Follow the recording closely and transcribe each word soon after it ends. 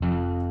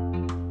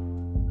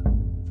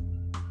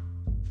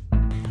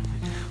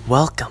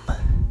Welcome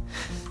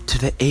to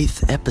the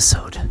 8th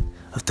episode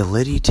of the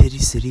Litty Titty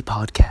City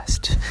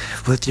podcast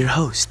with your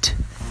host,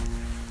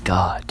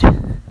 God.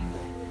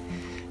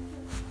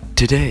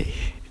 Today,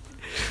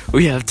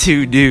 we have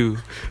two new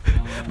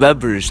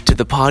members to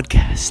the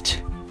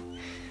podcast.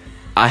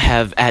 I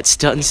have at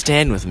Stutton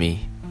Stan with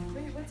me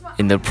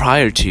in the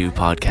prior two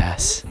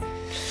podcasts.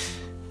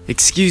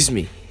 Excuse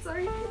me.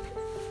 Sorry.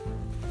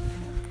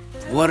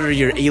 What are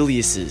your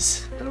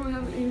aliases? I don't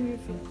have an alias.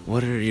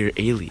 What are your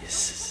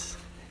aliases?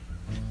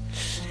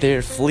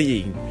 They're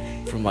fleeing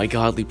from my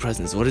godly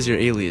presence. What is your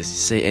alias?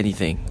 Say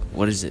anything.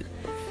 What is it?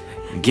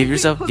 Give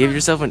yourself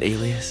an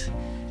alias. What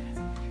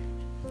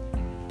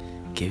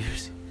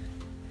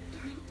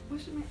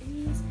should my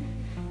alias be?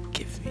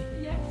 Give me.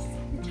 Yes.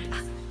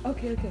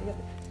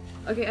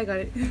 Okay, I got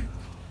it.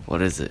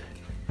 What is it?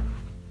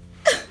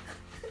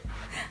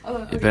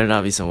 Okay. It better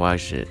not be some whack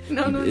shit.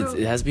 No.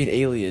 It has to be an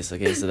alias,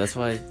 okay? So that's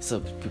why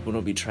some people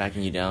don't be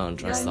tracking you down,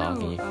 try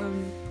stalking you. I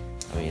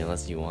mean,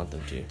 unless you want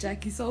them to.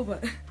 Jackie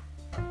Soba.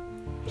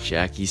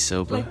 Jackie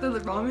Soba? Like the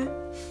ramen?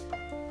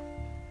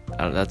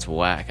 That's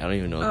whack. I don't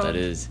even know what that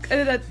is.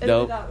 Edit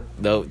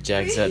Nope,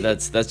 Jackie Soda.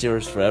 That's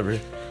yours forever.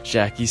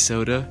 Jackie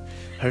Soda.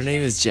 Her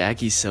name is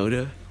Jackie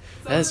Soda.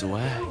 That's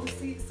whack.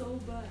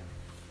 Soba.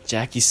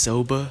 Jackie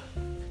Soba.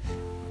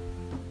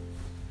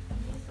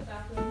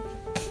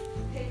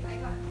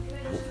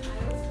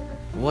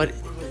 What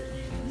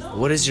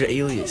is your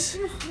alias?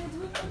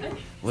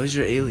 What is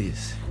your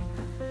alias?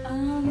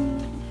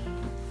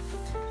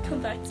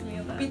 Come back to me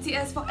on that.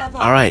 BTS forever.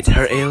 Alright,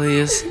 her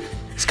alias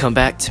is come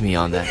back to me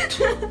on that.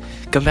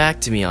 Come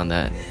back to me on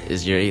that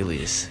is your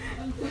alias.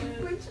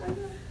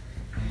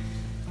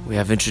 We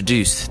have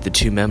introduced the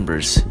two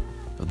members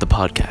of the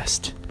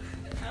podcast.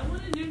 I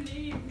want a new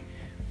name.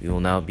 We will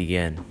now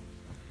begin.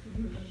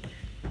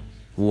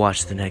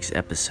 Watch the next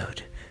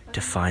episode to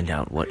find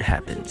out what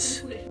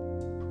happens.